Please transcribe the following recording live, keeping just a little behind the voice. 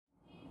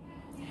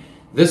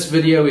This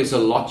video is a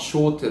lot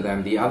shorter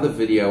than the other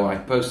video I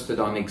posted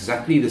on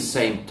exactly the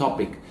same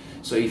topic.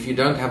 So if you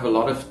don't have a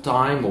lot of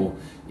time, or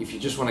if you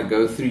just want to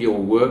go through your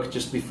work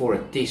just before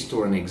a test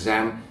or an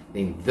exam,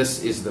 then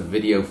this is the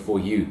video for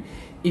you.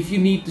 If you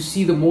need to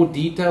see the more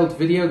detailed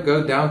video,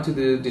 go down to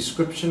the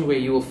description where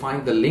you will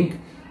find the link.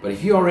 But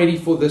if you are ready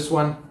for this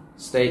one,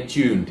 stay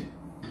tuned.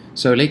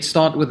 So let's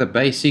start with the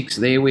basics.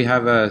 There we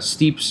have a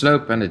steep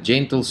slope and a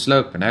gentle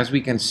slope, and as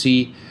we can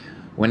see,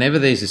 whenever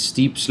there's a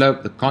steep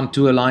slope, the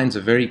contour lines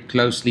are very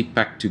closely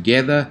packed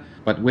together,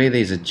 but where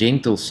there's a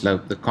gentle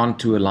slope, the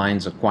contour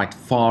lines are quite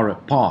far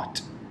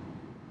apart.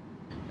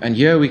 And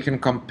here we can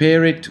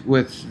compare it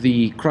with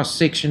the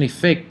cross-section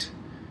effect.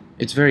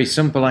 It's very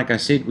simple. Like I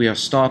said, we are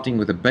starting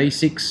with the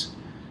basics.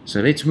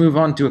 So let's move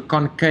on to a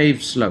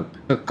concave slope.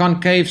 A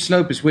concave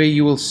slope is where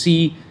you will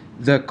see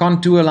the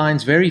contour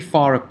lines very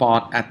far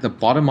apart at the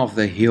bottom of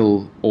the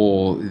hill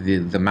or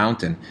the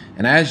mountain.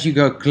 And as you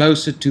go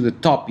closer to the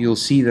top, you'll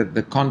see that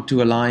the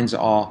contour lines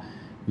are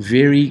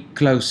very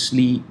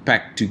closely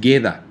packed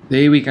together.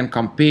 There we can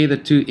compare the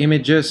two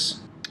images,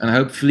 and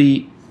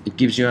hopefully it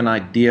gives you an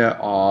idea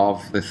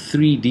of the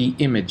 3D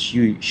image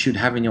you should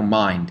have in your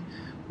mind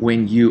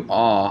when you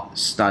are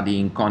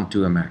studying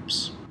contour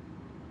maps.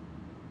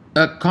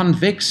 A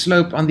convex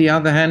slope, on the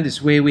other hand,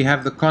 is where we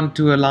have the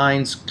contour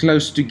lines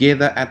close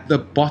together at the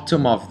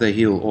bottom of the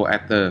hill or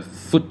at the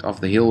foot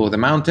of the hill or the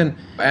mountain.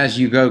 As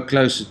you go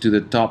closer to the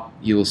top,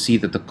 you will see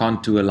that the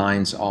contour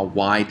lines are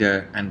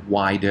wider and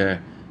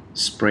wider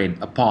spread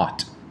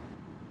apart.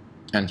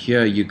 And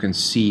here you can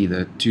see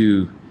the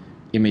two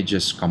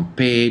images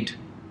compared.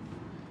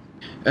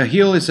 A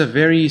hill is a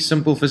very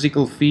simple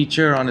physical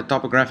feature on a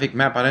topographic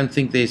map. I don't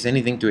think there's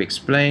anything to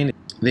explain.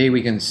 There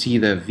we can see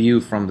the view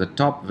from the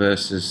top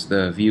versus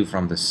the view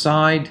from the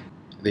side.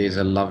 There's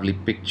a lovely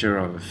picture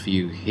of a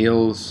few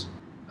hills.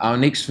 Our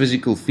next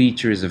physical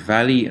feature is a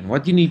valley, and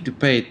what you need to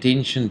pay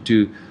attention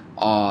to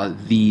are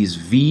these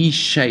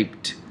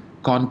V-shaped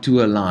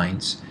contour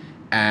lines,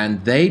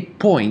 and they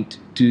point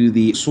to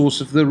the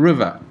source of the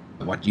river.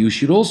 What you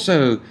should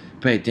also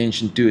pay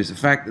attention to is the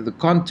fact that the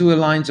contour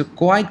lines are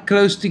quite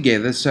close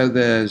together, so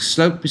the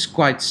slope is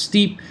quite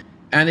steep,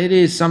 and it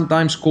is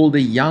sometimes called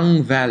a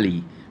young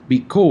valley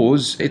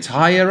because it's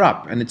higher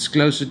up and it's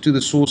closer to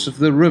the source of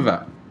the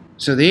river.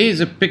 So there's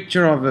a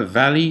picture of a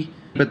valley,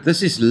 but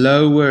this is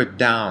lower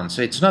down,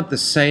 so it's not the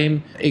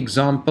same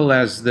example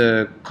as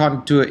the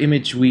contour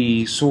image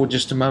we saw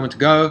just a moment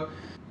ago.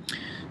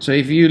 So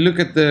if you look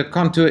at the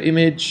contour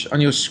image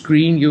on your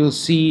screen, you will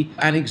see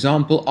an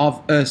example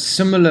of a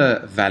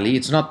similar valley.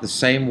 It's not the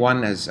same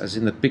one as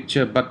in the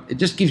picture, but it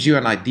just gives you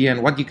an idea.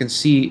 And what you can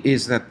see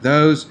is that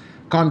those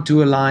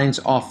contour lines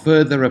are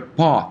further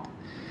apart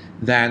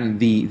than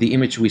the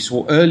image we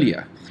saw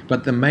earlier.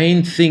 But the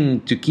main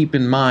thing to keep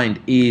in mind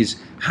is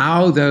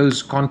how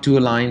those contour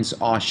lines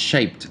are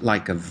shaped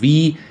like a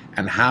V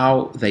and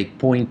how they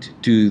point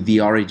to the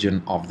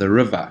origin of the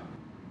river.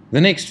 The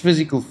next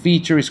physical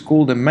feature is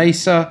called a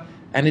mesa,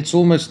 and it's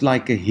almost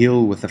like a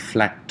hill with a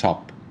flat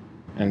top.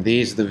 And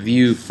there's the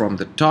view from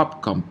the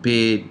top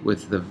compared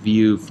with the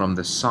view from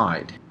the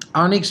side.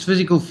 Our next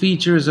physical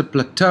feature is a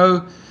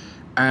plateau,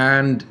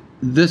 and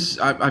this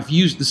I've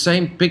used the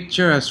same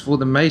picture as for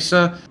the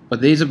mesa,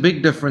 but there's a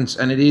big difference,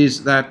 and it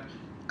is that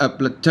a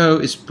plateau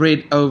is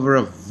spread over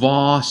a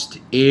vast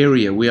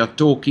area. We are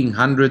talking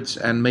hundreds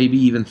and maybe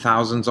even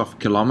thousands of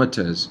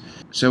kilometers.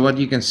 So what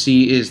you can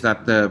see is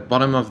that the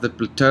bottom of the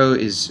plateau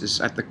is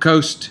at the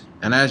coast,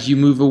 and as you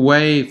move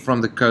away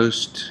from the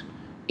coast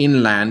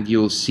inland,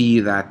 you'll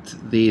see that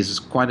there's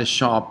quite a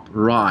sharp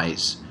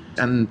rise,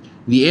 and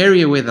the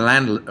area where the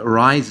land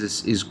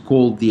rises is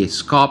called the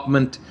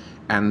escarpment,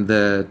 and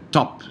the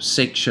top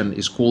section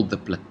is called the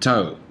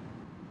plateau.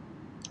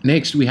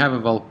 Next we have a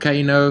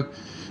volcano,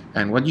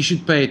 and what you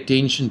should pay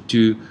attention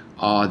to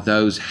are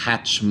those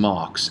hatch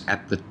marks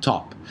at the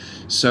top.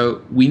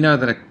 So we know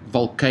that a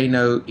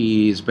volcano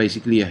is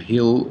basically a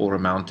hill or a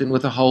mountain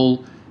with a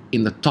hole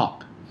in the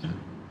top.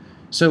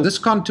 So this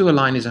contour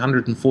line is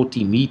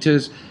 140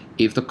 meters.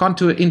 If the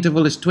contour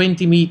interval is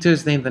 20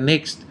 meters, then the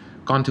next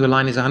contour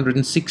line is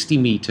 160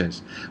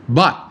 meters.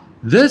 But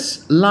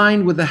this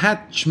line with the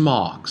hatch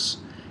marks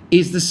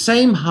is the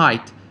same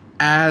height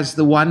as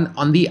the one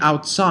on the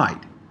outside.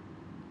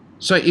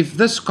 So if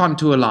this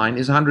contour line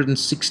is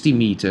 160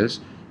 meters,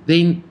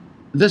 then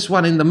this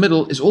one in the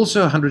middle is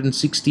also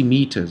 160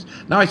 meters.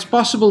 Now it's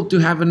possible to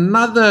have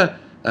another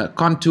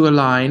contour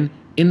line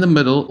in the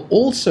middle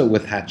also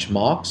with hatch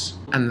marks,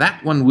 and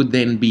that one would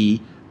then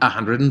be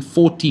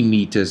 140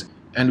 meters.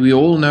 And we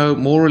all know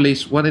more or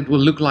less what it will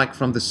look like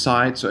from the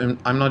side, so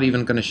I'm not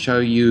even going to show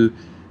you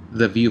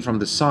the view from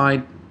the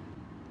side.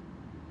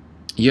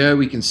 Here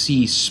we can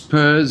see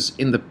spurs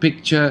in the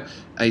picture.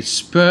 A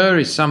spur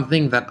is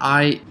something that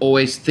I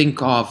always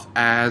think of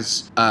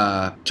as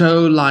a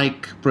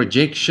toe-like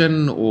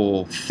projection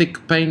or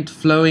thick paint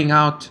flowing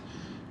out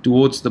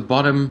towards the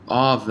bottom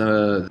of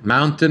the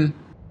mountain.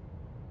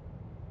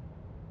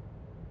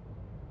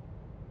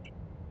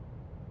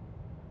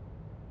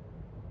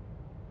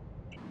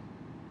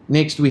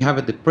 Next we have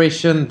a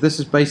depression. This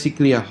is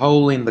basically a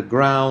hole in the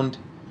ground,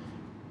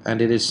 and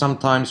it is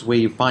sometimes where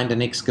you find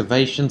an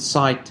excavation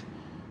site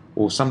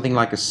or something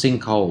like a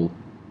sinkhole.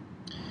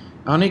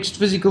 Our next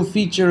physical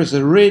feature is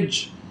a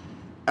ridge,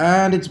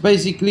 and it's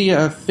basically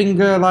a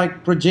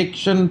finger-like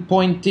projection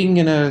pointing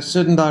in a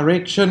certain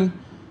direction,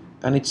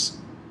 and it's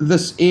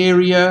this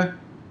area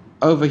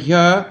over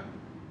here.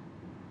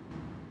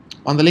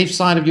 On the left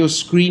side of your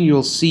screen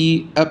you'll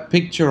see a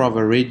picture of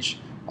a ridge,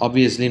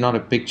 obviously not a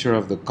picture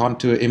of the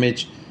contour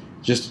image,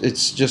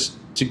 it's just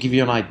to give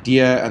you an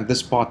idea, and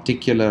this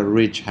particular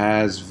ridge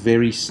has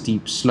very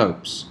steep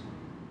slopes.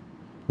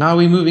 Now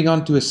we're moving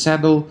on to a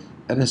saddle,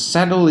 and a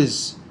saddle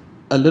is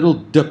a little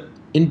dip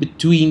in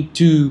between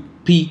two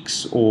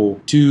peaks or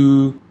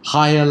two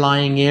higher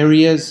lying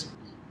areas.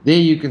 There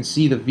you can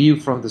see the view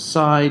from the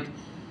side,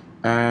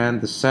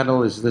 and the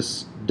saddle is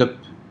this dip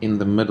in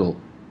the middle.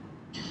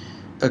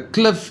 A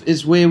cliff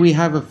is where we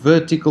have a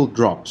vertical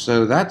drop,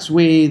 so that's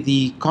where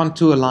the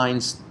contour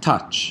lines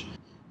touch.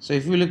 So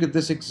if we look at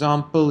this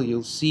example,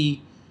 you'll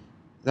see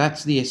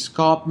that's the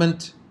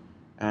escarpment,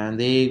 and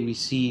there we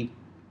see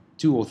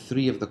 2 or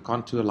 3 of the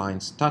contour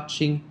lines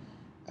touching,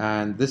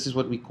 and this is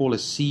what we call a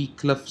sea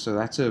cliff, so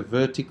that's a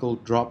vertical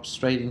drop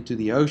straight into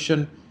the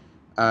ocean,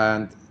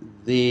 and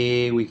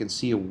there we can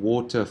see a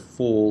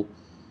waterfall.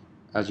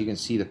 As you can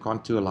see, the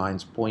contour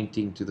lines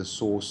pointing to the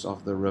source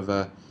of the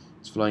river.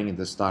 It's flowing in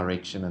this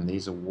direction, and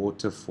there's a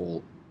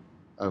waterfall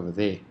over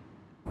there.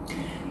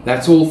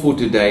 That's all for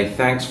today.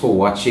 Thanks for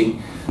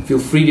watching. Feel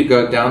free to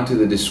go down to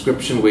the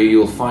description where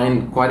you'll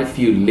find quite a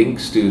few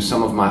links to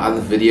some of my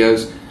other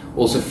videos.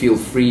 Also feel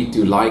free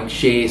to like,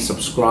 share,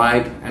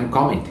 subscribe and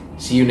comment.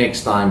 See you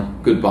next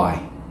time.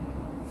 Goodbye.